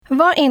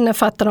Vad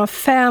innefattar de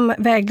 5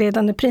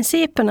 vägledande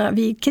principerna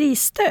vid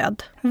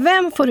krisstöd?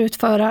 Vem får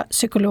utföra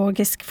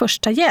psykologisk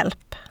första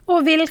hjälp?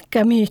 Och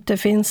vilka myter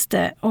finns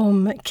det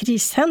om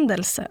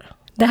krishändelser?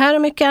 Det här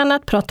och mycket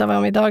annat pratar vi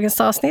om i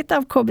dagens avsnitt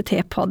av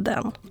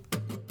KBT-podden.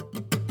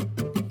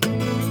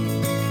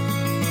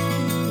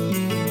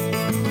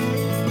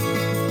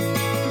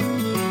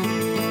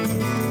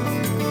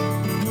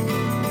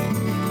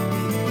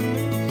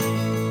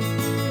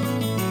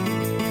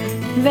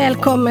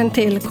 Välkommen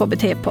till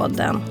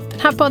KBT-podden. Den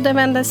här podden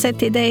vänder sig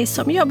till dig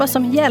som jobbar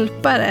som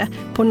hjälpare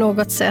på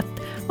något sätt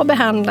och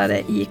behandlare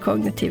i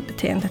kognitiv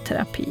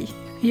beteendeterapi.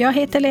 Jag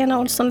heter Lena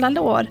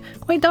Olsson-Lalor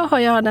och idag har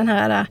jag den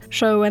här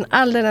showen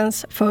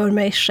alldeles för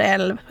mig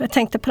själv. Jag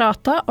tänkte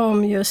prata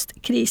om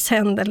just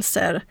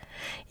krishändelser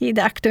i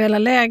det aktuella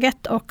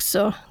läget,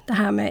 också det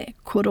här med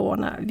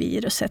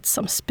coronaviruset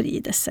som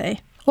sprider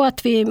sig. Och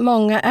att vi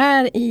många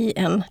är i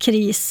en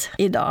kris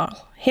idag.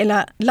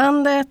 Hela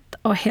landet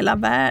och hela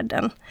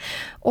världen.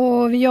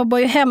 Och vi jobbar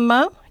ju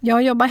hemma.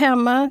 Jag jobbar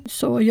hemma,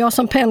 så jag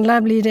som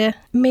pendlar blir det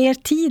mer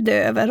tid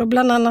över. Och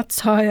bland annat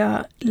så har jag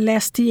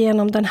läst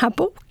igenom den här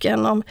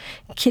boken om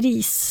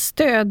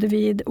krisstöd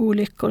vid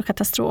olyckor,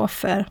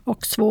 katastrofer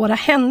och svåra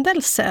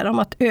händelser, om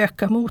att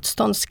öka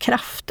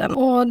motståndskraften.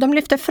 Och de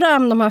lyfter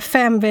fram de här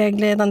 5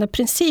 vägledande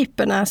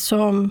principerna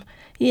som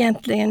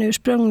egentligen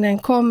ursprungligen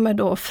kommer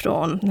då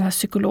från den här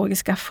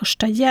psykologiska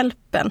första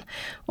hjälpen.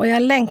 Och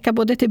jag länkar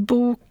både till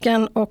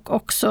boken och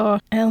också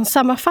en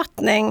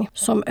sammanfattning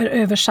som är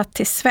översatt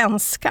till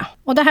svenska.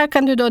 Och det här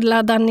kan du då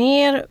ladda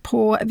ner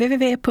på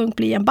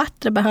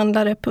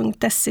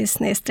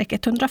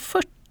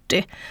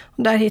www.blienbattrebehandlare.se/140.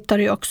 Och där hittar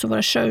du också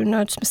våra show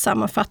notes med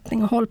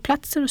sammanfattning och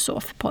hållplatser och så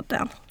för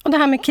podden. Och det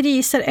här med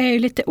kriser är ju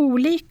lite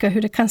olika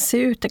hur det kan se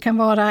ut. Det kan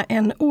vara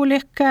en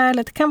olycka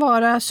eller det kan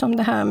vara som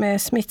det här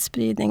med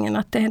smittspridningen,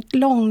 att det är en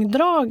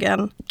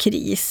långdragen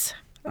kris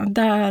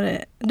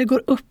där det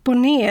går upp och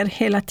ner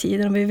hela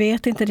tiden och vi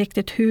vet inte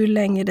riktigt hur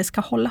länge det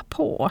ska hålla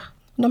på.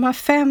 De här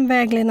 5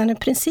 vägledande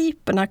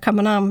principerna kan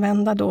man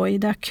använda då i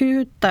det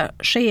akuta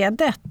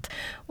skedet.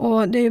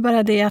 Och det är ju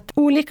bara det att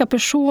olika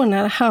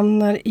personer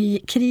hamnar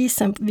i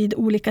krisen vid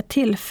olika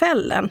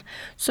tillfällen.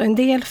 Så en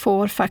del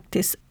får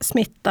faktiskt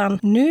smittan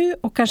nu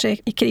och kanske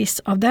i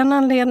kris av den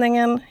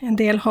anledningen. En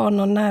del har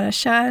någon nära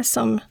kär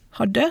som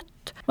har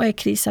dött och är i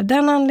kris av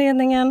den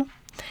anledningen.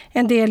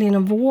 En del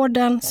inom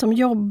vården som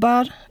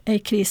jobbar är i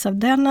kris av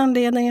den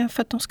anledningen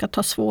för att de ska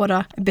ta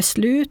svåra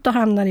beslut och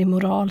hamnar i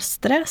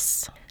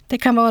moralstress. Det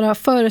kan vara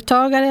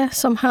företagare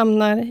som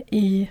hamnar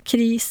i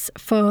kris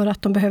för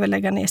att de behöver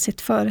lägga ner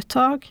sitt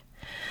företag.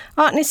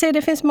 Ja, ni ser,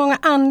 det finns många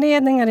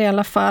anledningar i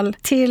alla fall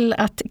till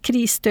att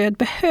krisstöd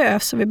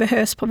behövs, och vi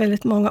behövs på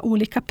väldigt många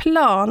olika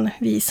plan,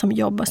 vi som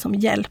jobbar som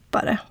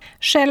hjälpare.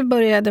 Själv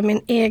började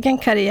min egen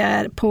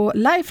karriär på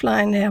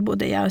Lifeline när jag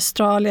bodde i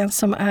Australien,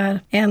 som är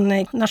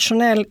en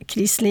nationell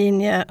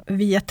krislinje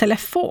via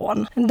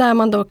telefon, där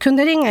man då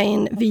kunde ringa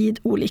in vid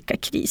olika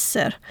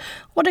kriser.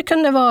 Och det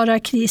kunde vara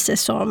kriser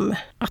som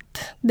att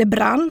det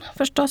brann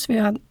förstås, vi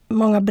hade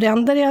många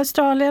bränder i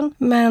Australien,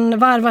 men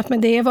varvat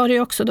med det var det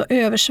också då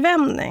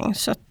översvämning,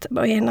 så att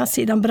på ena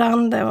sidan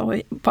brann och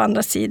på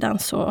andra sidan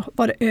så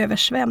var det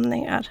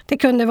översvämningar. Det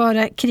kunde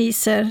vara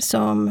kriser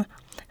som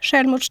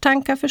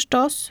självmordstankar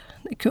förstås,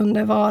 det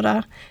kunde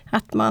vara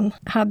att man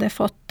hade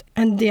fått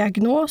en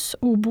diagnos,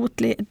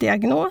 obotlig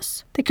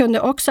diagnos. Det kunde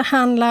också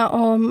handla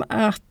om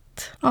att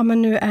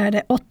men nu är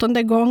det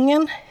 8:e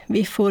gången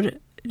vi får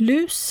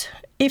lus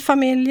i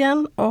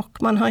familjen och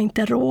man har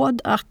inte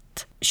råd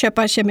att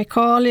köpa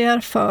kemikalier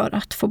för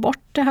att få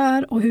bort det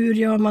här. Och hur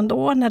gör man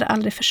då när det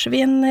aldrig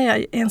försvinner? Jag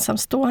är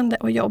ensamstående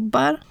och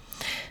jobbar.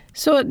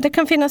 Så det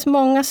kan finnas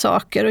många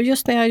saker. Och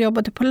just när jag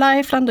jobbade på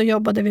Lifeline, då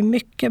jobbade vi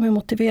mycket med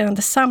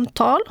motiverande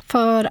samtal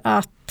för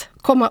att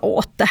komma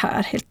åt det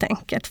här helt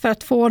enkelt. För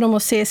att få dem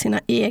att se sina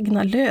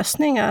egna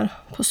lösningar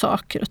på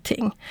saker och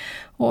ting.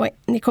 Och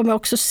ni kommer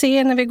också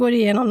se när vi går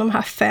igenom de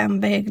här 5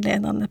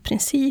 vägledande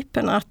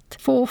principerna att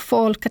få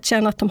folk att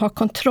känna att de har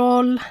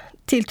kontroll,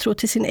 tilltro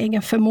till sin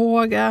egen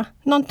förmåga.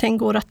 Någonting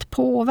går att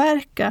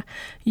påverka.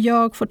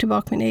 Jag får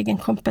tillbaka min egen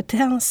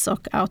kompetens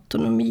och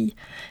autonomi.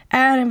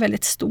 Är en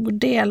väldigt stor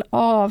del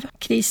av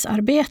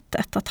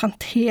krisarbetet att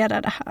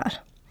hantera det här.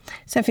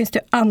 Sen finns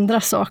det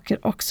andra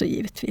saker också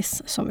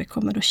givetvis som vi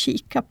kommer att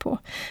kika på.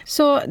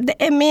 Så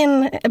det är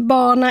min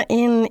bana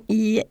in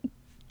i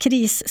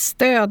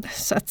krisstöd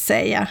så att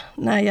säga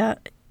när jag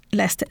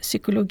läste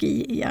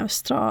psykologi i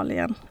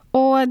Australien.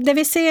 Och det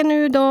vi ser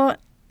nu då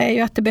är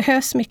ju att det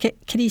behövs mycket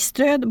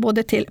krisstöd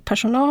både till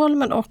personal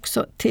men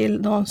också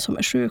till de som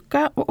är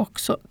sjuka och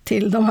också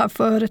till de här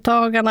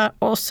företagarna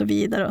och så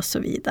vidare och så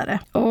vidare.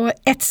 Och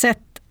ett sätt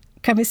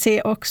kan vi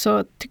se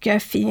också, tycker jag är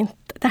fint,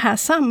 det här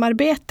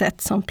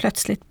samarbetet som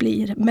plötsligt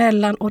blir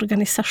mellan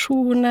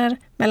organisationer,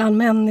 mellan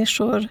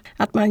människor,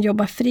 att man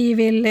jobbar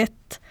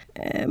frivilligt,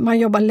 man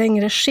jobbar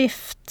längre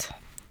skift.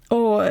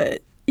 Och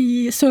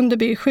i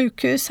Sunderby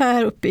sjukhus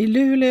här uppe i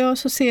Luleå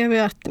så ser vi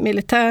att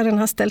militären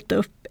har ställt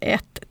upp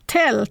ett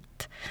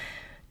tält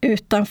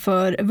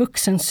utanför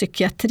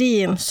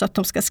vuxenpsykiatrin så att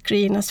de ska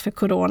screenas för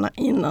corona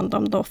innan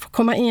de då får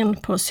komma in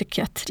på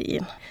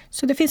psykiatrin.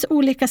 Så det finns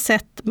olika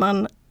sätt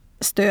man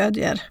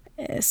stödjer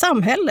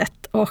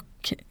samhället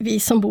och vi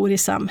som bor i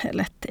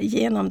samhället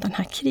genom den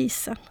här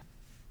krisen.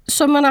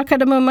 Summan av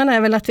kardemumman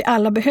är väl att vi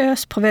alla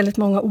behövs på väldigt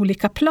många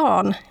olika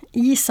plan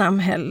i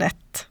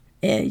samhället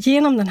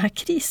genom den här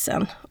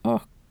krisen,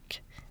 och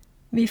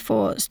vi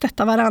får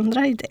stötta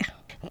varandra i det.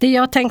 Det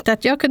jag tänkte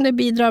att jag kunde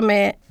bidra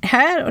med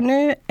här och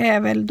nu är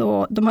väl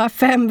då de här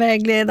 5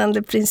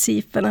 vägledande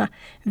principerna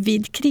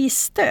vid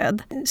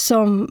krisstöd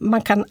som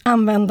man kan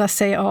använda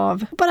sig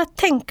av. Bara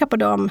tänka på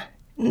dem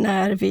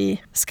när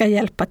vi ska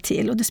hjälpa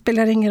till, och det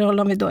spelar ingen roll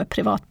om vi då är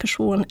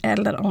privatperson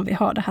eller om vi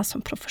har det här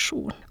som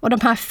profession. Och de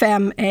här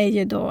 5 är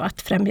ju då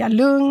att främja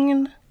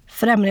lugn,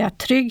 främja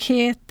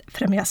trygghet,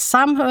 främja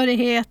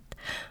samhörighet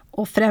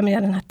och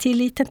främja den här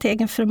tilliten till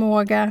egen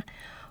förmåga,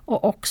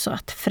 och också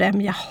att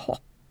främja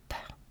hopp.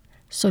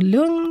 Så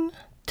lugn,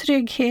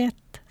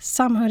 trygghet,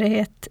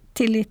 samhörighet,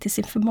 tillit till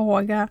sin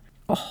förmåga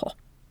och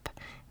hopp.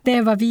 Det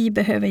är vad vi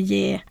behöver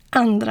ge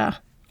andra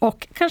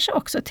och kanske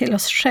också till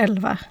oss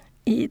själva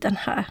i den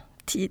här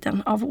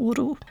tiden av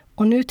oro.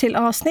 Och nu till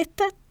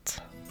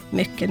avsnittet.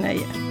 Mycket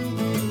nöje.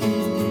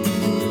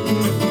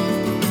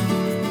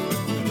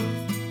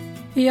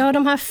 Ja,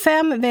 de här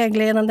 5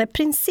 vägledande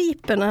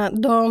principerna,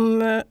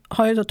 de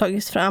har ju då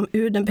tagits fram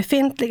ur den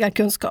befintliga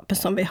kunskapen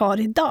som vi har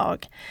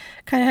idag.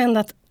 Kan ju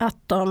hända att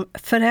de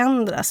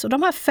förändras. Och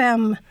de här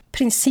 5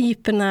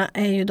 principerna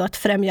är ju då att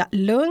främja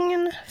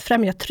lugn,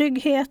 främja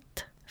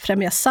trygghet,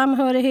 främja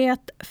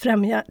samhörighet,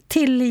 främja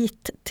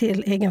tillit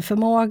till egen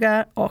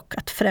förmåga och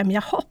att främja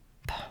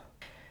hopp.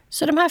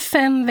 Så de här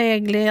 5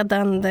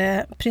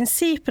 vägledande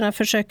principerna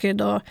försöker ju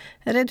då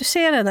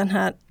reducera den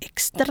här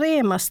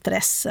extrema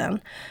stressen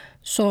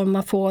som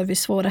man får vid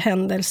svåra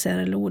händelser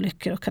eller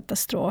olyckor och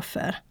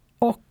katastrofer.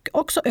 Och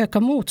också öka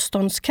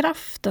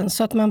motståndskraften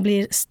så att man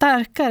blir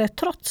starkare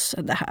trots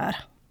det här.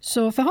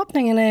 Så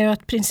förhoppningen är ju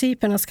att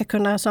principerna ska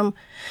kunna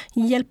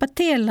hjälpa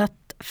till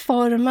att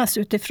formas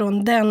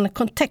utifrån den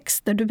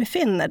kontext där du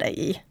befinner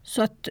dig i.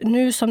 Så att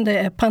nu som det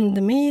är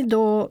pandemi,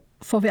 då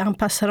får vi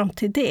anpassa dem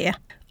till det.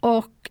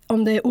 Och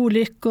om det är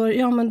olyckor,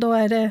 ja men då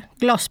är det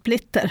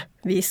glassplitter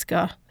vi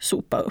ska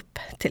sopa upp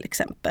till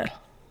exempel.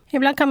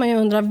 Ibland kan man ju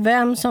undra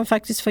vem som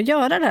faktiskt får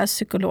göra det här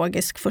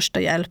psykologisk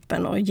första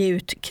hjälpen och ge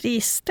ut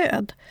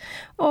krisstöd.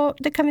 Och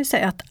det kan vi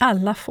säga att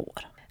alla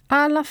får.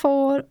 Alla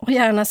får, och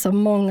gärna så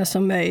många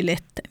som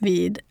möjligt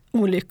vid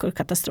olyckor,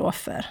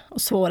 katastrofer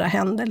och svåra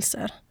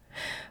händelser.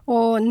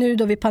 Och nu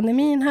då vid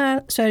pandemin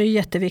här så är det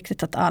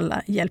jätteviktigt att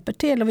alla hjälper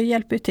till, och vi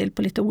hjälper till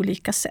på lite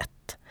olika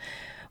sätt.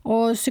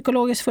 Och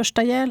psykologisk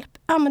första hjälp,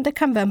 ja men det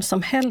kan vem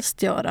som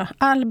helst göra.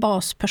 All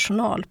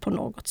baspersonal på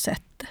något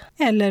sätt.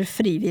 Eller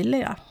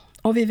frivilliga.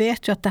 Och vi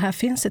vet ju att det här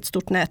finns ett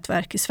stort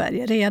nätverk i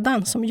Sverige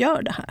redan som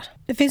gör det här.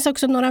 Det finns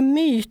också några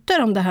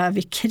myter om det här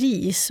vid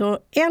kris, och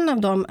en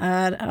av dem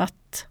är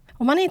att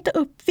om man inte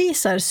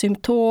uppvisar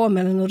symptom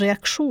eller någon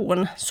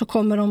reaktion så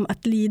kommer de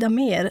att lida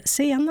mer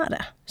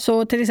senare.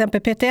 Så till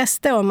exempel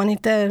PTSD, om man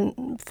inte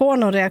får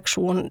någon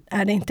reaktion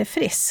är det inte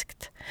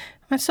friskt.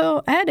 Men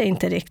så är det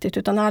inte riktigt,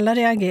 utan alla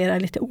reagerar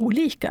lite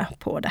olika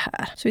på det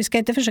här. Så vi ska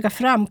inte försöka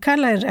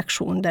framkalla en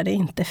reaktion där det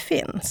inte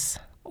finns.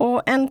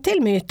 Och en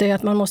till myt är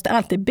att man måste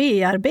alltid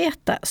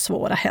bearbeta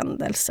svåra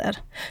händelser.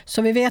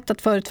 Så vi vet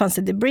att förut fanns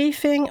det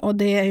debriefing, och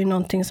det är ju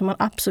någonting som man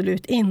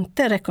absolut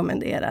inte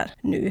rekommenderar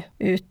nu.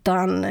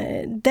 Utan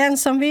den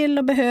som vill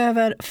och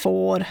behöver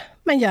får,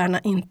 men gärna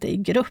inte i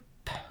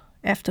grupp.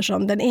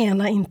 Eftersom den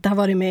ena inte har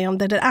varit med om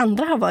det, den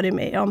andra har varit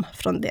med om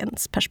från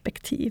dens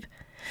perspektiv.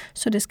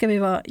 Så det ska vi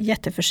vara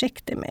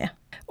jätteförsiktiga med.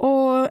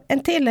 Och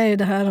en till är ju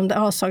det här om det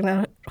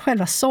avsaknar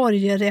själva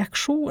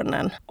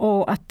sorgereaktionen,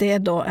 och att det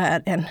då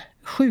är en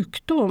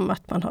sjukdom,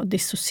 att man har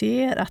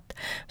dissocierat.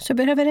 Så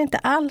behöver det inte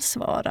alls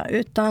vara,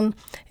 utan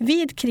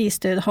vid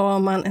krisstöd har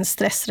man en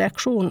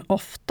stressreaktion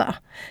ofta.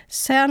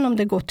 Sen om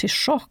det går till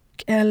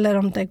chock eller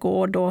om det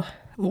går då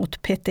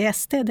mot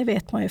PTSD, det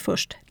vet man ju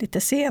först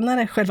lite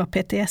senare, själva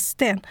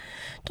PTSD.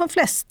 De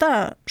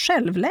flesta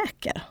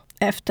självläker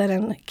efter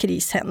en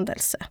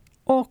krishändelse.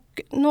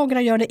 Och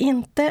några gör det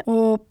inte,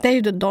 och det är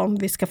ju de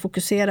vi ska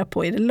fokusera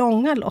på i det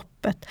långa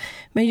loppet.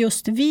 Men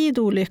just vid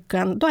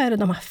olyckan, då är det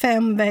de här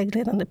 5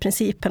 vägledande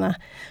principerna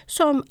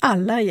som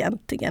alla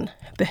egentligen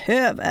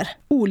behöver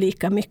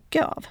olika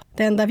mycket av.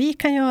 Det enda vi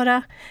kan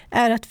göra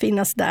är att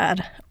finnas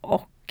där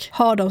och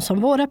ha dem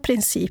som våra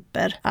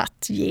principer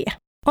att ge.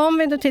 Om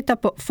vi då tittar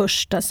på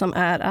första, som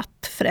är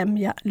att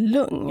främja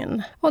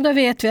lugn. Och då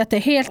vet vi att det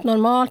är helt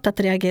normalt att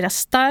reagera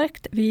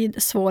starkt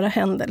vid svåra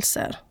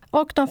händelser.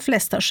 Och de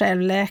flesta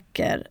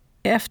självläker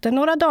efter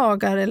några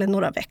dagar eller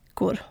några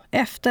veckor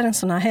efter en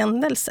sån här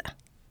händelse.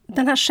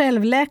 Den här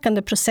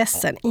självläkande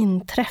processen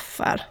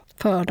inträffar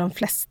för de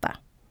flesta.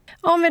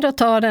 Om vi då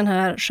tar den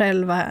här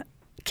själva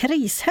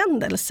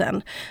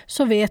krishändelsen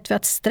så vet vi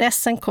att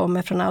stressen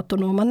kommer från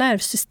autonoma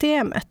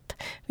nervsystemet.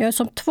 Vi har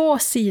som 2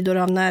 sidor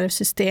av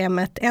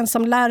nervsystemet, en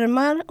som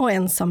larmar och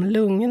en som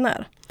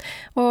lugnar.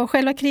 Och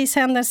själva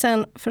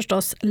krishändelsen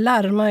förstås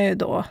larmar ju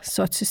då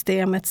så att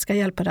systemet ska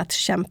hjälpa dig att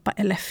kämpa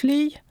eller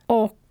fly.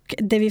 Och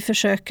det vi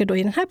försöker då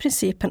i den här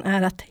principen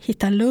är att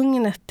hitta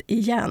lugnet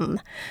igen.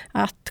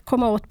 Att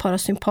komma åt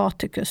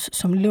parasympaticus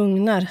som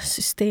lugnar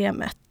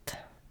systemet.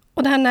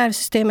 Och det här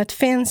nervsystemet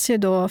finns ju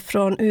då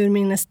från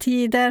urminnes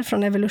tider,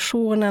 från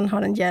evolutionen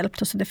har den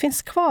hjälpt oss. Och det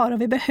finns kvar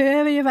och vi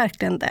behöver ju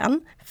verkligen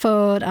den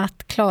för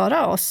att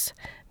klara oss.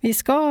 Vi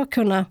ska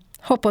kunna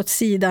hoppa åt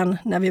sidan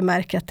när vi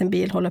märker att en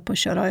bil håller på att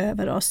köra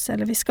över oss.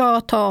 Eller vi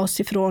ska ta oss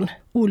ifrån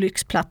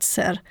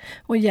olycksplatser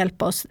och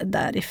hjälpa oss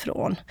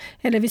därifrån.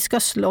 Eller vi ska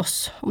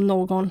slåss om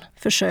någon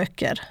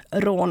försöker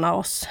råna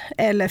oss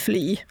eller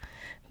fly,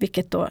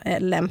 vilket då är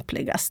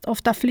lämpligast.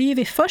 Ofta flyr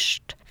vi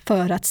först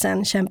för att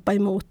sen kämpa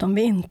emot om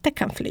vi inte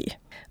kan fly.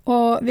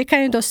 Och vi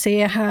kan ju då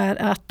se här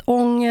att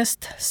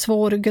ångest,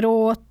 svår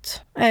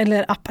gråt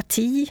eller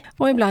apati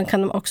och ibland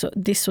kan de också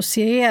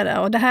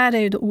dissociera. Och det här är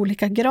ju då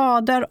olika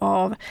grader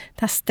av den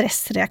här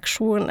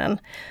stressreaktionen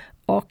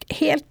och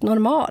helt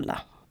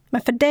normala.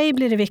 Men för dig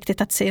blir det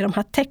viktigt att se de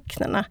här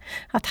tecknena.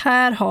 Att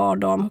här har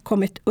de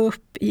kommit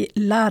upp i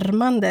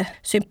larmande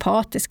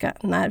sympatiska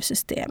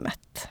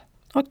nervsystemet.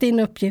 Och din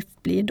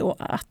uppgift blir då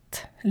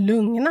att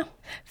lugna.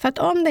 För att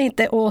om det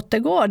inte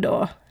återgår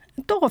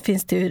då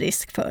finns det ju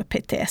risk för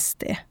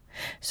PTSD.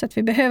 Så att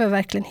vi behöver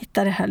verkligen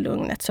hitta det här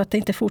lugnet så att det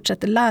inte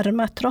fortsätter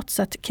larma trots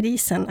att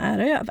krisen är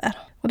över.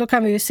 Och då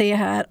kan vi ju se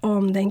här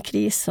om det är en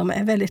kris som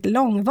är väldigt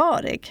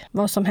långvarig.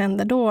 Vad som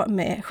händer då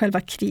med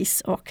själva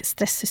kris- och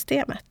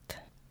stresssystemet.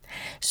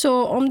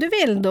 Så om du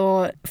vill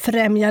då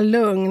främja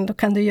lugn, då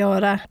kan du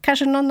göra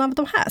kanske någon av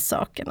de här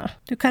sakerna.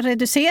 Du kan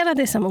reducera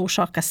det som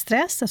orsakar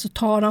stress, alltså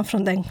ta dem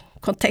från den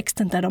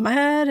kontexten där de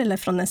är eller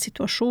från den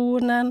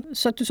situationen.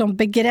 Så att du som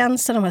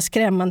begränsar de här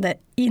skrämmande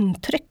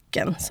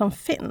intrycken som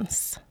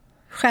finns.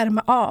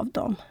 Skärma av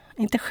dem.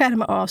 Inte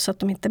skärma av så att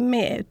de inte är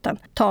med utan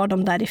ta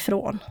dem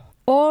därifrån.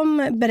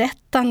 Om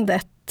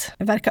berättandet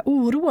verkar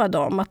oroa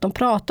dem, att de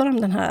pratar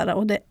om den här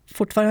och det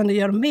fortfarande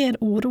gör dem mer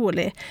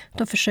orolig,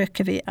 då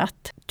försöker vi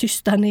att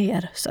tysta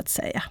ner så att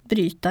säga,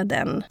 bryta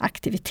den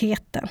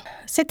aktiviteten.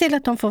 Se till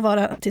att de får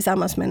vara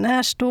tillsammans med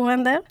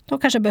närstående. De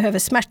kanske behöver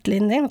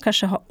smärtlindring, de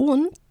kanske har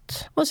ont.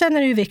 Och sen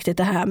är det ju viktigt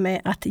det här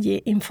med att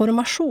ge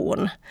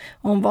information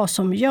om vad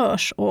som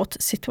görs åt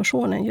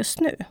situationen just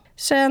nu.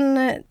 Sen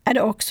är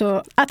det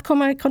också att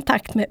komma i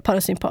kontakt med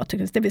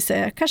parasympaticus, det vill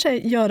säga kanske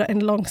göra en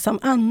långsam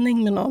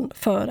andning med någon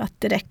för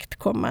att direkt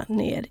komma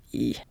ner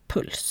i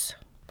puls.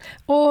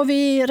 Och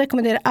vi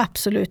rekommenderar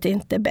absolut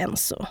inte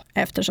benzo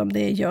eftersom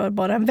det gör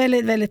bara en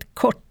väldigt, väldigt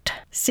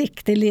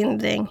kortsiktig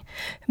lindring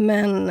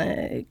men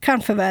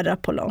kan förvärra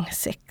på lång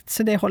sikt.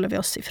 Så det håller vi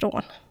oss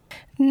ifrån.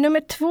 Nummer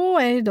 2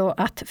 är ju då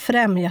att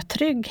främja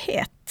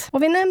trygghet.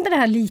 Och vi nämnde det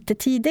här lite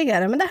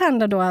tidigare, men det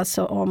handlar då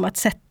alltså om att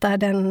sätta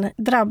den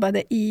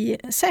drabbade i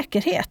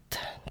säkerhet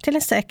till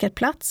en säker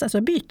plats,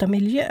 alltså byta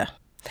miljö.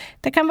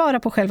 Det kan vara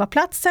på själva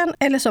platsen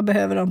eller så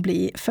behöver de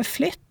bli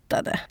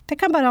förflyttade. Det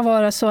kan bara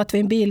vara så att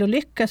vid en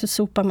bilolycka så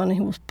sopar man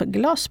ihop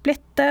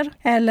glassplitter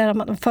eller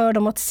man för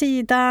dem åt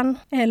sidan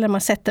eller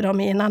man sätter dem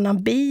i en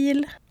annan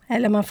bil.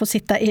 Eller man får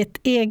sitta i ett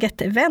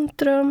eget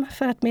väntrum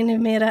för att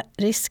minimera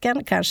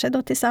risken. Kanske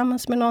då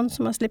tillsammans med någon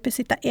som man slipper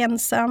sitta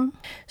ensam.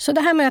 Så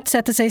det här med att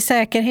sätta sig i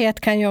säkerhet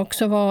kan ju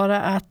också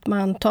vara att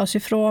man tar sig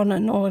ifrån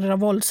några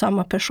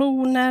våldsamma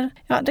personer.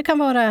 Ja, det kan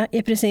vara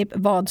i princip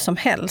vad som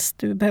helst.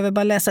 Du behöver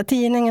bara läsa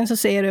tidningen så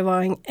ser du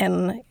vad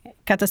en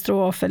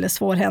katastrof eller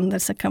svår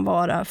händelse kan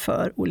vara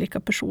för olika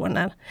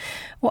personer.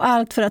 Och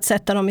allt för att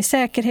sätta dem i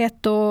säkerhet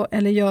då,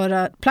 eller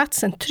göra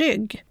platsen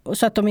trygg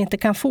så att de inte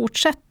kan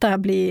fortsätta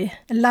bli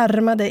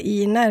larmade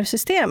i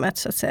nervsystemet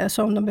så att säga.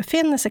 Så om de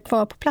befinner sig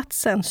kvar på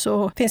platsen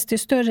så finns det ju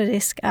större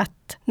risk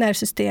att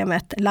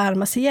nervsystemet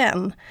larmas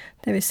igen.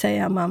 Det vill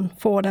säga man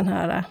får den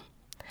här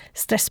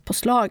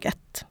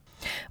stresspåslaget.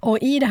 Och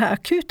i det här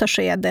akuta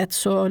skedet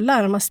så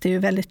larmas det ju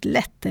väldigt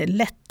lätt, det är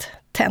lätt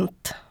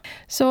tänt.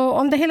 Så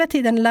om det hela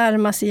tiden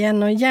larmas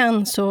igen och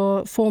igen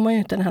så får man ju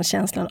inte den här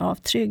känslan av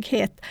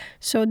trygghet.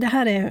 Så det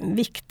här är en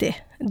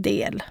viktig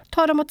del.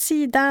 Ta dem åt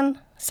sidan,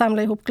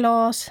 samla ihop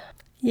glas,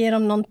 ge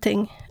dem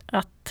någonting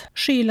att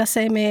skyla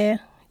sig med,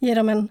 ge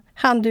dem en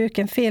handduk,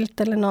 en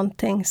filt eller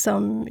någonting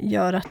som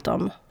gör att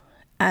de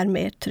är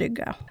mer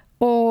trygga.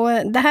 Och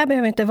det här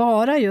behöver inte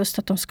vara just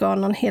att de ska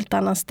någon helt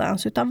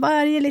annanstans utan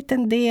varje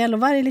liten del och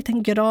varje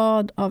liten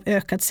grad av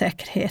ökad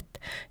säkerhet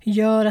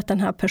gör att den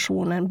här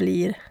personen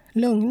blir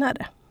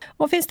lugnare.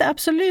 Och finns det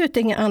absolut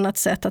inget annat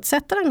sätt att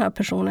sätta den här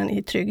personen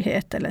i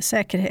trygghet eller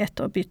säkerhet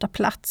och byta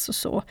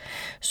plats och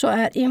så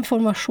är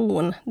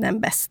information den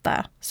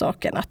bästa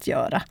saken att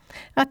göra.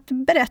 Att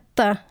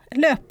berätta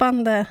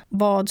löpande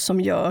vad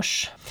som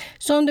görs.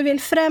 Så om du vill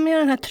främja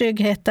den här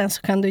tryggheten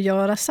så kan du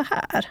göra så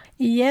här.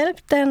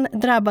 Hjälp den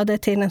drabbade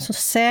till en så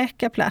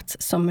säker plats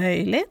som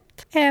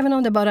möjligt, även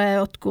om det bara är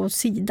att gå åt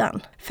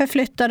sidan.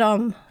 Förflytta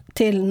dem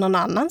till någon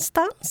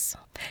annanstans.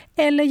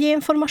 Eller ge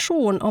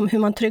information om hur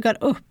man tryggar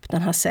upp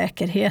den här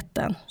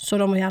säkerheten, så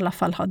de i alla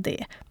fall har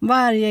det.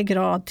 Varje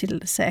grad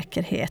till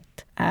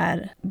säkerhet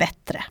är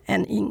bättre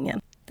än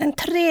ingen. Den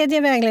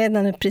tredje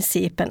vägledande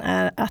principen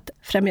är att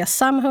främja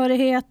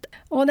samhörighet,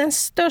 och den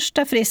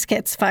största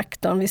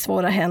friskhetsfaktorn vid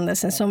svåra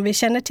händelser som vi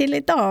känner till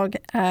idag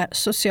är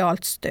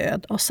socialt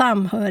stöd och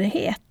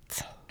samhörighet.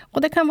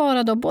 Och det kan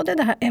vara då både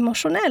det här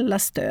emotionella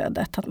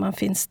stödet, att man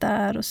finns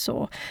där och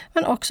så,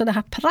 men också det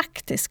här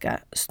praktiska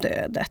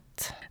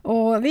stödet.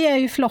 Och vi är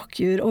ju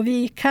flockdjur och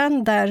vi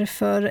kan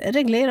därför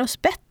reglera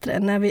oss bättre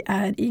när vi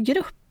är i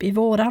grupp i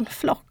våran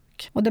flock.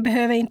 Och det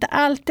behöver inte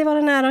alltid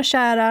vara nära och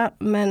kära,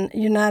 men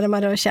ju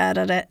närmare och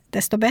kärare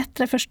desto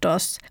bättre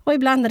förstås. Och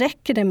ibland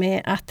räcker det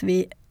med att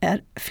vi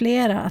är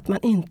flera, att man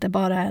inte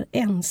bara är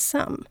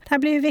ensam. Det här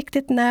blir ju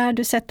viktigt när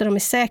du sätter dem i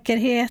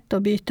säkerhet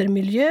och byter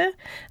miljö,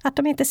 att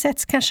de inte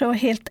sätts kanske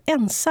helt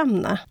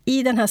ensamma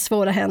i den här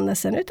svåra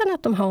händelsen, utan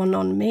att de har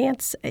någon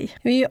med sig.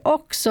 Vi är ju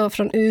också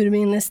från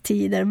urminnes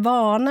tider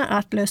vana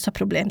att lösa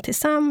problem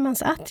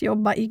tillsammans, att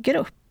jobba i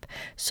grupp.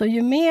 Så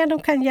ju mer de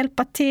kan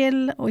hjälpa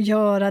till och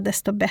göra,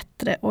 desto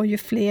bättre, och ju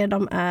fler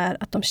de är,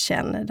 att de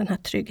känner den här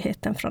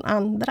tryggheten från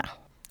andra.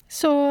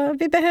 Så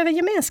vi behöver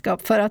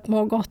gemenskap för att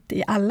må gott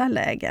i alla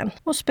lägen,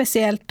 och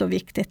speciellt då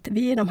viktigt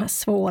vid de här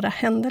svåra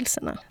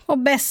händelserna. Och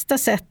bästa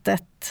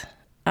sättet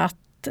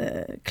att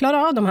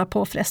klara av de här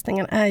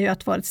påfrestningarna är ju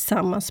att vara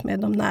tillsammans med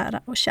de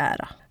nära och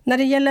kära. När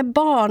det gäller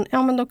barn,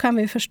 ja, men då kan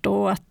vi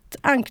förstå att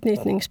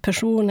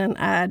anknytningspersonen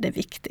är det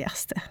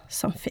viktigaste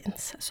som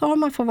finns. Så om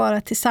man får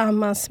vara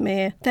tillsammans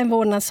med den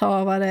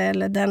vårdnadshavare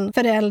eller den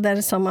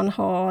förälder som man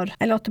har,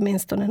 eller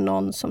åtminstone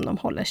någon som de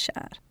håller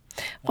kär.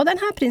 Och den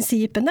här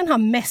principen, den har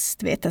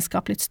mest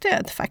vetenskapligt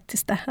stöd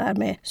faktiskt, det här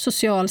med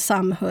social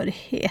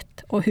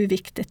samhörighet och hur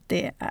viktigt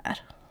det är.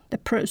 The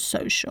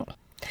prosocial.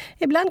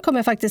 Ibland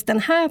kommer faktiskt den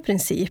här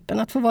principen,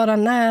 att få vara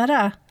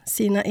nära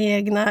sina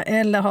egna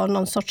eller ha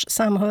någon sorts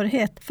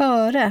samhörighet,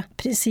 före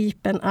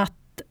principen att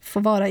få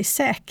vara i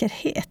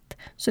säkerhet.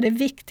 Så det är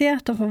viktigt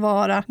att de får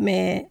vara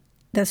med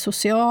det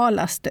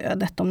sociala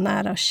stödet, de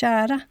nära och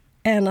kära,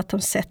 än att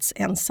de sätts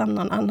ensam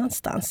någon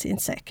annanstans i en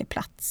säker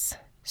plats.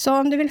 Så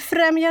om du vill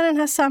främja den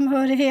här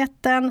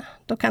samhörigheten,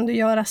 då kan du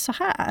göra så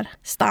här.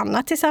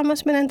 Stanna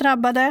tillsammans med den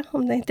drabbade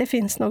om det inte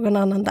finns någon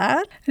annan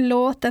där.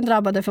 Låt den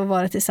drabbade få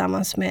vara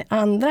tillsammans med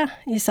andra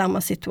i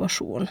samma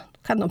situation.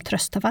 Då kan de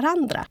trösta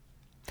varandra.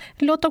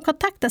 Låt dem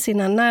kontakta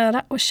sina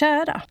nära och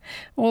kära.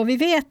 Och vi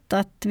vet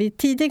att vid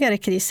tidigare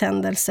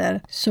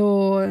krishändelser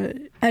så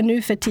är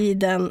nu för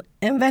tiden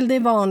en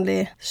väldigt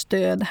vanlig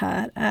stöd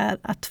här är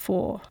att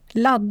få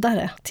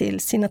laddare till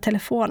sina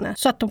telefoner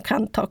så att de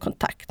kan ta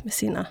kontakt med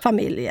sina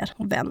familjer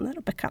och vänner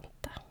och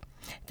bekanta.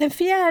 Den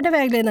fjärde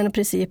vägledande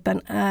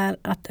principen är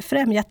att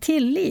främja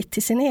tillit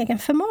till sin egen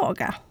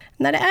förmåga.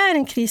 När det är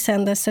en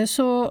krishändelse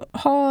så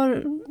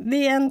har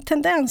vi en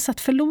tendens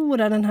att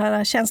förlora den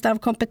här känslan av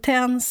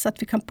kompetens,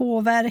 att vi kan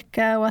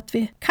påverka och att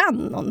vi kan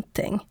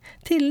någonting.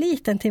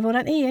 Tilliten till vår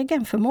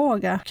egen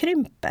förmåga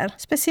krymper,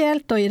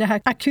 speciellt då i det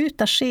här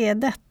akuta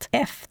skedet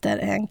efter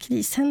en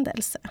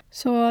krishändelse.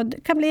 Så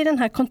det kan bli den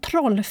här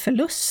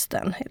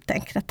kontrollförlusten helt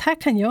enkelt, att här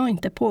kan jag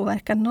inte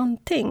påverka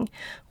någonting.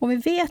 Och vi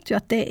vet ju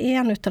att det är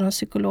en av de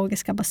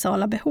psykologiska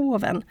basala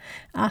behoven,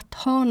 att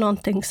ha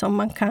någonting som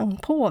man kan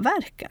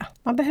påverka.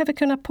 Man behöver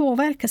kunna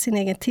påverka sin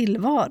egen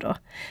tillvaro.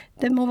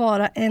 Det må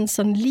vara en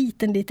sån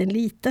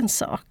liten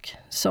sak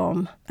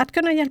som att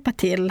kunna hjälpa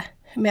till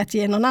med att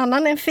ge någon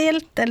annan en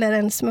filt eller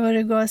en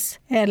smörgås,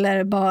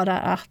 eller bara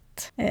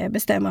att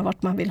bestämma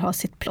vart man vill ha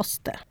sitt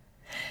plåster.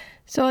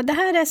 Så det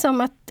här är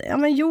som att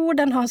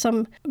jorden har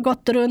som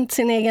gått runt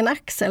sin egen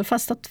axel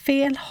fast åt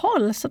fel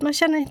håll, så att man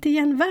känner inte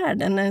igen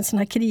världen när en sån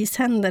här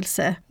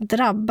krishändelse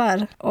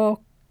drabbar.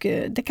 Och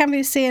det kan vi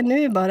ju se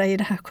nu bara i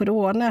det här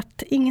corona,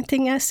 att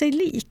ingenting är sig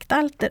likt,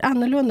 allt är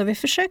annorlunda. Vi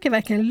försöker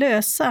verkligen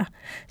lösa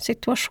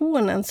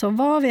situationen, så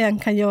vad vi än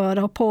kan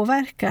göra och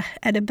påverka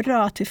är det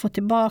bra att vi får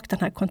tillbaka den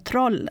här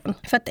kontrollen.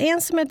 För att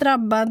en som är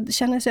drabbad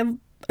känner sig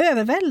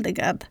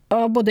överväldigad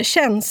av både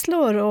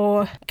känslor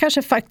och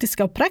kanske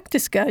faktiska och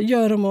praktiska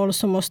göromål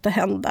som måste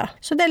hända.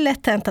 Så det är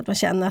lätt hänt att man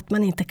känner att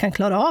man inte kan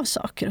klara av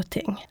saker och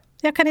ting.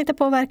 Jag kan inte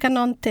påverka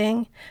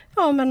någonting.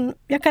 Ja, men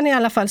jag kan i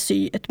alla fall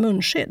sy ett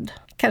munskydd.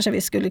 Kanske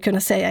vi skulle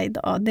kunna säga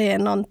idag. Det är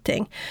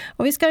någonting.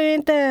 Och vi ska ju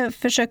inte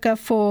försöka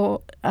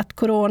få att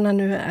corona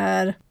nu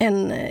är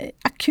en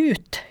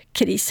akut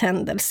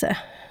krishändelse.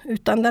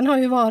 Utan den har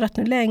ju varit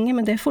nu länge,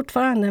 men det är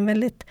fortfarande en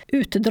väldigt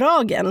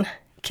utdragen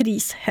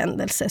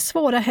krishändelse.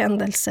 Svåra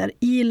händelser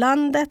i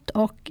landet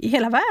och i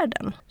hela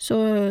världen. Så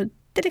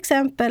till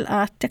exempel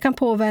att jag kan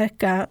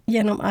påverka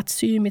genom att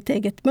sy mitt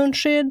eget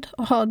munskydd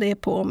och ha det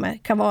på mig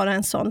kan vara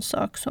en sån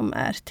sak som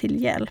är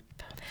till hjälp.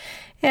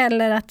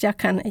 Eller att jag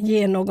kan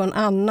ge någon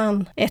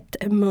annan ett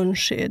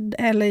munskydd.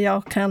 Eller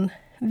jag kan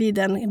vid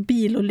en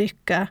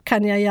bilolycka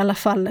kan jag i alla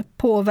fall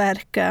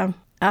påverka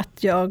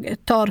att jag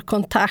tar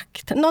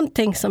kontakt.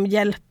 Någonting som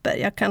hjälper.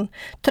 Jag kan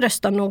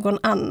trösta någon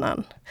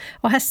annan.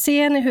 Och här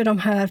ser ni hur de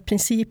här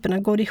principerna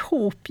går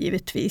ihop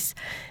givetvis.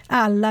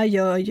 Alla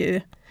gör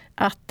ju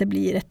att det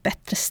blir ett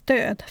bättre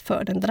stöd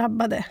för den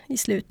drabbade i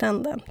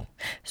slutändan.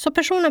 Så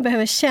personen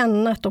behöver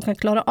känna att de kan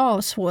klara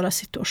av svåra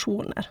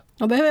situationer.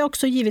 De behöver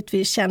också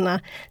givetvis känna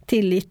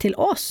tillit till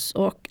oss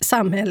och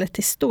samhället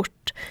i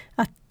stort,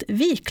 att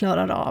vi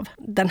klarar av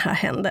den här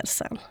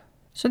händelsen.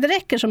 Så det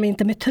räcker som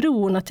inte med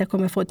tron att jag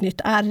kommer få ett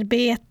nytt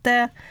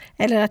arbete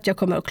eller att jag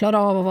kommer att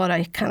klara av att vara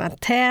i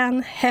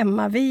karantän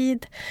hemma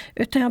vid,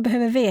 utan jag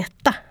behöver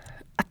veta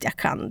att jag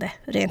kan det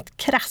rent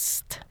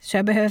krasst. Så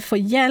jag behöver få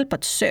hjälp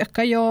att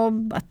söka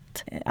jobb,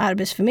 att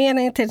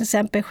Arbetsförmedlingen till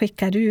exempel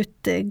skickar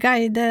ut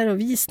guider och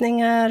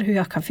visningar, hur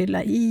jag kan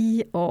fylla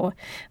i och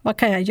vad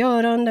kan jag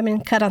göra under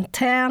min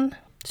karantän.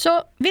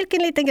 Så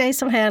vilken liten grej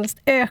som helst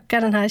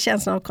ökar den här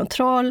känslan av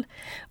kontroll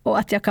och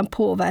att jag kan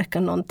påverka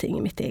någonting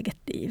i mitt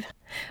eget liv.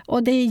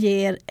 Och det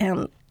ger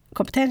en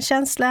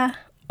kompetenskänsla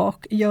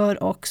och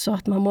gör också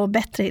att man mår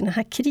bättre i den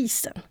här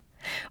krisen.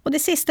 Och det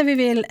sista vi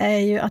vill är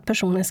ju att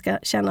personen ska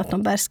känna att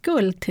de bär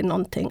skuld till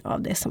någonting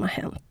av det som har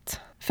hänt.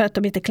 För att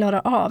de inte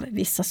klarar av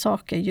vissa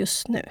saker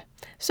just nu.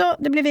 Så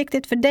det blir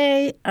viktigt för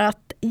dig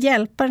att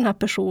hjälpa den här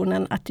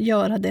personen att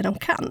göra det de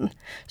kan.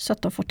 Så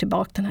att de får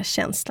tillbaka den här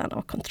känslan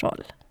av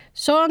kontroll.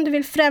 Så om du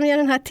vill främja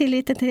den här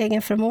tilliten till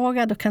egen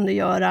förmåga, då kan du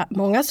göra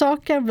många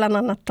saker, bland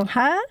annat de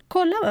här.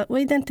 Kolla och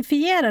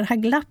identifiera det här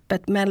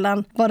glappet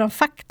mellan vad de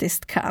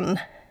faktiskt kan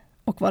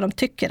och vad de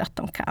tycker att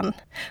de kan.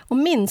 Och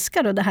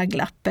minska då det här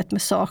glappet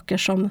med saker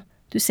som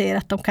du ser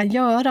att de kan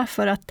göra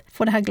för att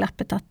få det här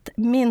glappet att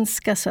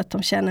minska så att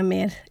de känner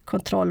mer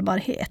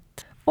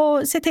kontrollbarhet.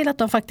 Och se till att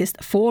de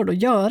faktiskt får då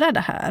göra det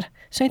här.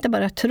 Så inte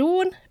bara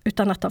tron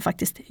utan att de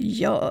faktiskt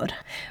gör.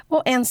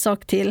 Och en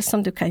sak till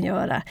som du kan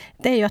göra,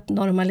 det är ju att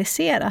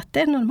normalisera. Att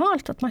det är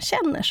normalt att man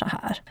känner så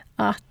här.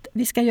 Att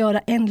vi ska göra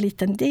en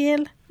liten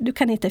del. Du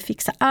kan inte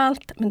fixa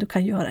allt, men du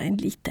kan göra en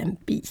liten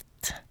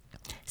bit.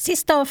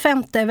 Sista och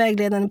femte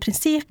vägledande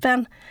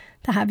principen,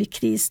 det här vid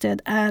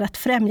krisstöd, är att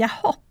främja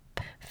hopp.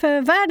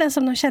 För världen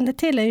som de kände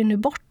till är ju nu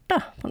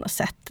borta på något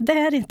sätt. Det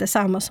är inte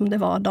samma som det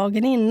var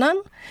dagen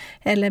innan,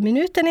 eller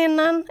minuten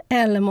innan,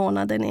 eller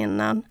månaden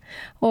innan.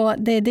 Och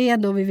det är det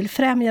då vi vill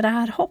främja det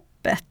här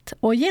hoppet.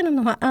 Och genom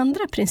de här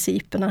andra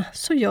principerna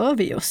så gör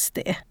vi just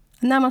det.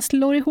 När man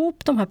slår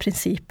ihop de här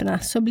principerna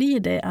så blir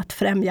det att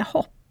främja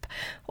hopp.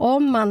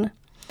 Om man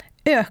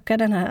ökar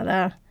den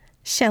här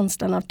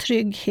känslan av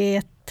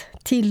trygghet,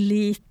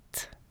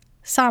 tillit,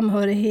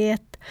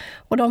 samhörighet,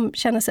 och de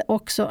känner sig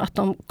också att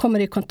de kommer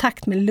i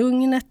kontakt med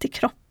lugnet i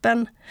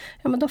kroppen,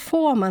 ja, men då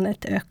får man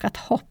ett ökat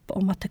hopp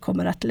om att det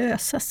kommer att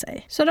lösa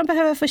sig. Så de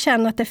behöver få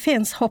känna att det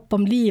finns hopp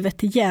om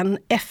livet igen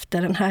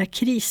efter den här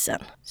krisen.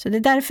 Så det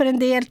är därför en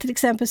del till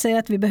exempel säger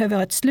att vi behöver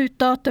ha ett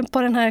slutdatum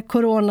på den här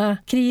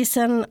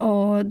coronakrisen,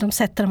 och de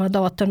sätter de här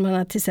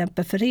datumen till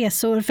exempel för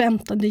resor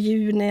 15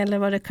 juni eller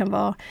vad det kan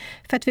vara.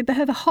 För att vi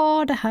behöver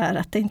ha det här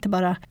att det inte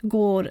bara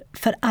går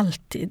för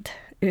alltid,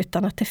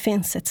 utan att det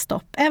finns ett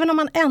stopp. Även om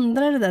man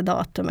ändrar det där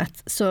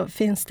datumet så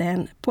finns det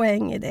en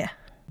poäng i det.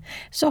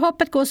 Så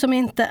hoppet går som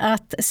inte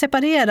att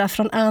separera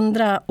från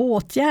andra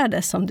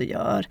åtgärder som du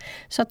gör.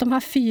 Så att de här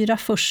 4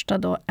 första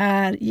då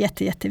är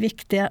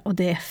jätteviktiga, och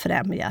det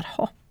främjar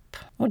hopp.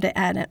 Och det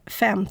är den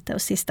 5:e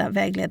och sista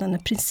vägledande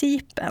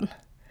principen.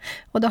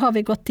 Och då har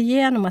vi gått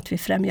igenom att vi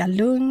främjar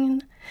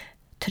lugn,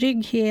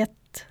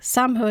 trygghet,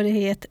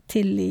 samhörighet,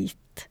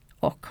 tillit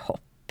och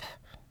hopp.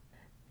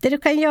 Det du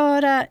kan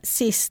göra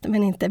sist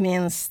men inte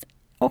minst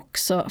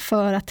också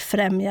för att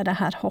främja det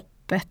här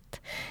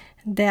hoppet,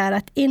 det är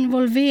att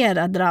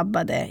involvera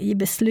drabbade i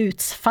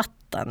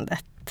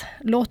beslutsfattandet.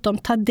 Låt dem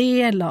ta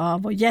del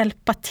av och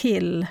hjälpa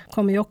till.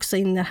 Kommer ju också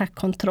in i den här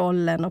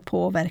kontrollen och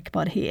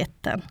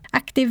påverkbarheten.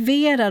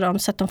 Aktivera dem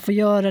så att de får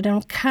göra det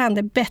de kan.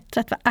 Det är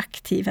bättre att vara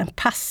aktiv än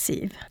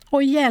passiv.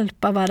 Och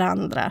hjälpa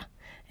varandra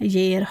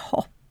ger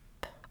hopp.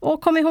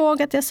 Och kom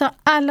ihåg att jag sa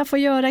alla får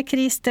göra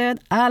krisstöd,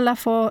 alla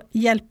får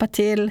hjälpa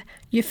till.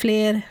 Ju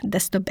fler,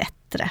 desto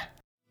bättre.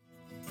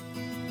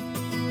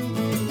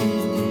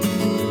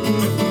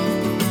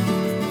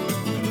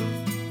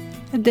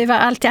 Det var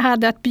allt jag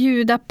hade att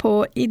bjuda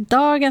på i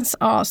dagens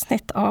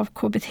avsnitt av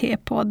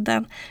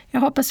KBT-podden.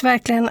 Jag hoppas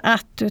verkligen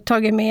att du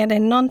tagit med dig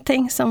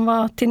någonting som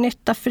var till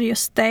nytta för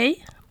just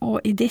dig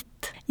och i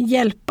ditt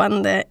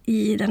hjälpande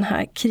i den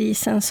här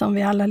krisen som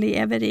vi alla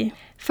lever i.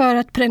 För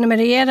att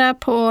prenumerera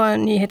på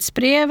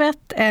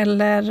nyhetsbrevet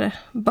eller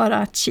bara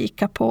att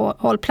kika på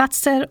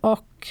hållplatser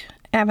och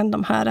även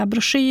de här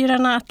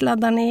broschyrerna att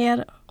ladda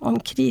ner om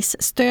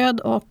krisstöd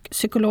och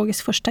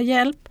psykologisk första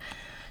hjälp,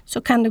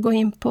 så kan du gå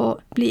in på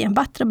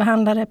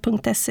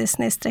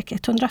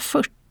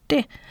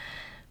blienbattrebehandlare.se/140,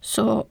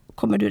 så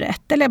kommer du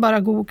rätt, eller bara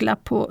googla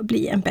på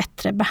bli en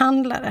bättre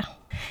behandlare.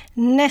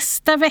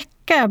 Nästa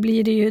vecka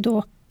blir det ju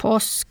då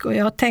påsk, och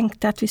jag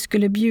tänkte att vi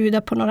skulle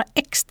bjuda på några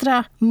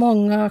extra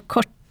många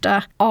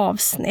korta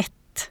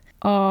avsnitt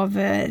av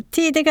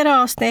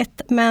tidigare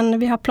avsnitt, men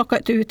vi har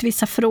plockat ut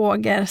vissa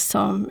frågor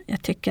som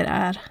jag tycker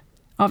är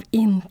av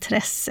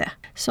intresse.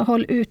 Så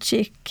håll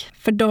utkik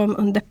för dem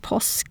under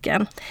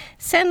påsken.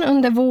 Sen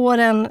under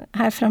våren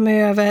här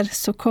framöver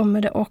så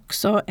kommer det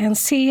också en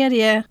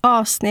serie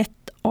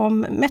avsnitt om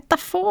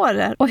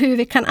metaforer och hur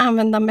vi kan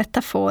använda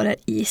metaforer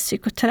i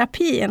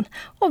psykoterapin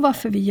och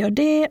varför vi gör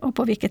det och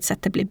på vilket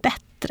sätt det blir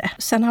bättre.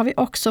 Sen har vi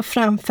också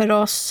framför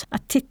oss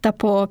att titta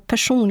på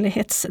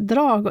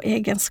personlighetsdrag och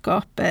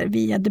egenskaper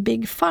via The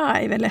Big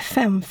Five eller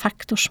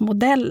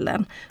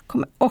 5-faktorsmodellen. Det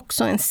kommer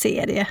också en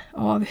serie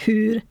av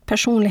hur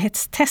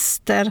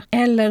personlighetstester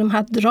eller de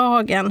här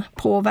dragen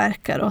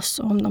påverkar oss,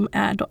 om de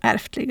är då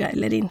ärftliga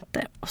eller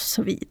inte och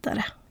så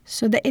vidare.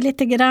 Så det är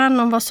lite grann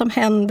om vad som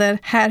händer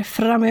här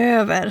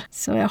framöver.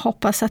 Så jag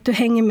hoppas att du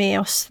hänger med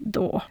oss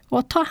då.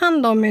 Och ta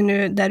hand om er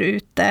nu där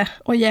ute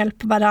och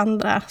hjälp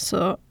varandra,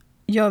 så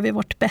gör vi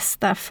vårt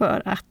bästa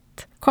för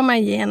att komma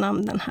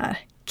igenom den här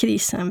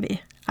krisen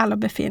vi alla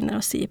befinner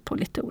oss i på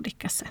lite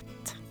olika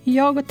sätt.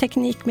 Jag och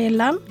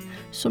Teknikmillan,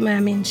 som är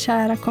min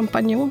kära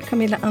kompanjon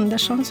Camilla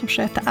Andersson som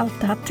sköter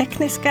allt det här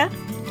tekniska.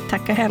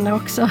 Tackar henne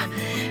också.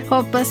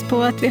 Hoppas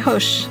på att vi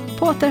hörs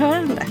på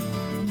återhörande.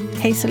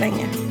 Hej så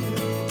länge.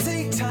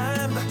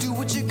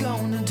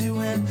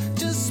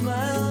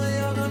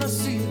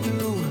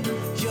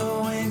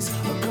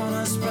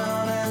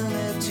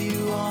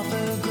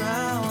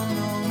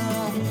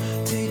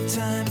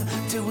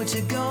 What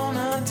you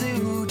gonna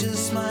do?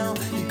 Just smile.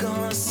 You're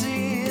gonna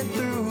see it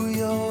through.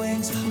 Your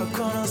wings are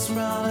gonna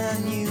sprout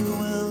and you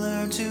will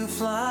learn to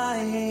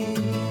fly.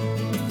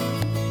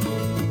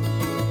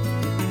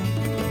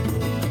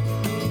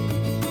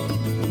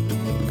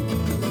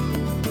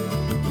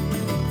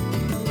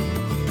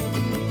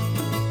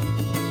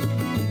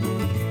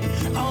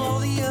 All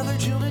the other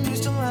children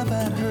used to laugh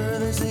at her.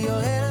 They say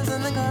your head is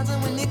in the clouds,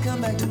 and when you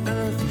come back to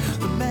earth,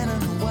 the men in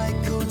the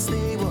white coats,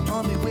 they will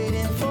all be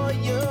waiting for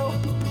you.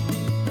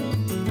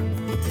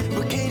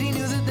 Katie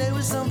knew that there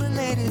was something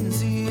they didn't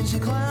see, and she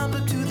climbed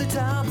up to the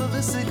top of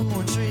the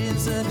sycamore tree and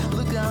said,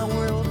 "Look out,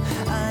 world,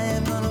 I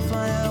am gonna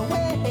fly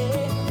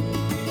away."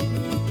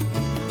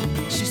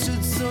 She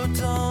stood so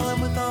tall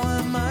and with all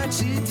her might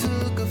she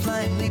took a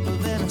flying leap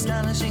of an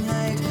astonishing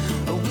height.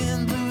 A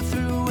wind blew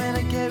through and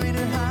it carried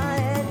her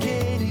high, and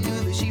Katie knew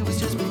that she was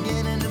just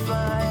beginning to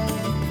fly.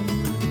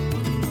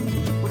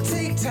 Well,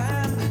 take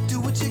time, do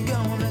what you're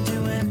gonna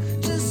do, and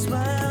just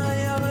smile,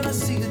 you're gonna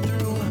see it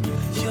through.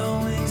 Your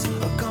wings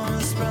are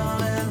gonna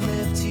sprout and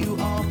lift you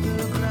off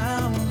the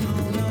ground.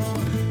 Oh no,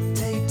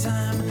 take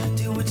time,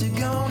 do what you're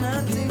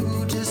gonna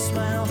do. Just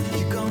smile,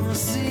 you're gonna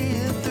see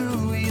it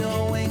through.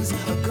 Your wings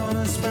are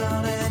gonna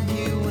sprout and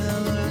you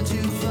will learn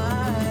to fly.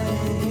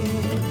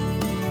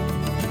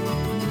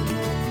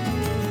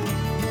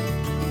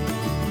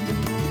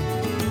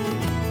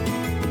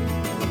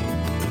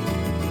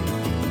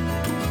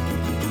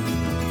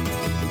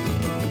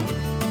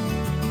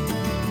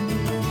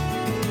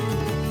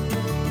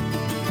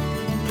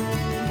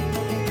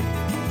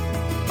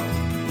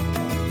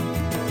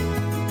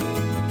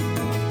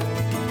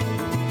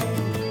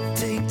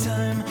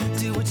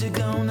 You're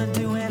gonna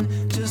do and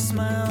just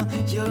smile,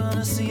 you're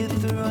gonna see it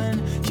through,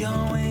 and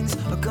your wings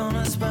are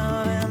gonna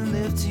sprout and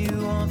lift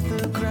you off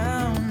the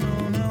ground.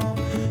 Oh no,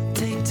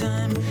 take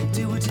time,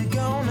 do what you're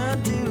gonna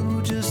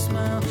do, just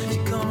smile,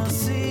 you're gonna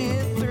see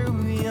it through.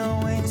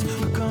 Your wings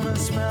are gonna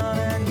sprout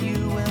and you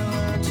will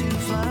learn to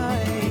fly.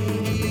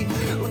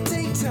 Well,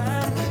 take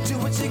time, do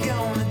what you're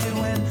gonna do,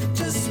 and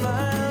just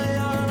smile,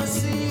 you're gonna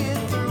see it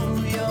through.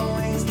 Your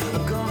wings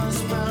are gonna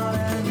sprout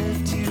and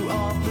lift you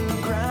off the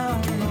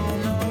ground.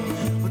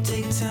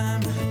 Take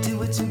time, do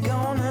what you're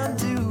gonna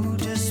do.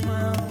 Just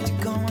smile,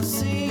 you're gonna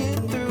see it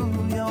through.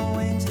 Your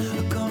wings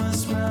are gonna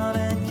sprout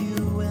and you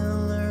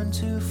will learn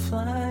to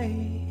fly.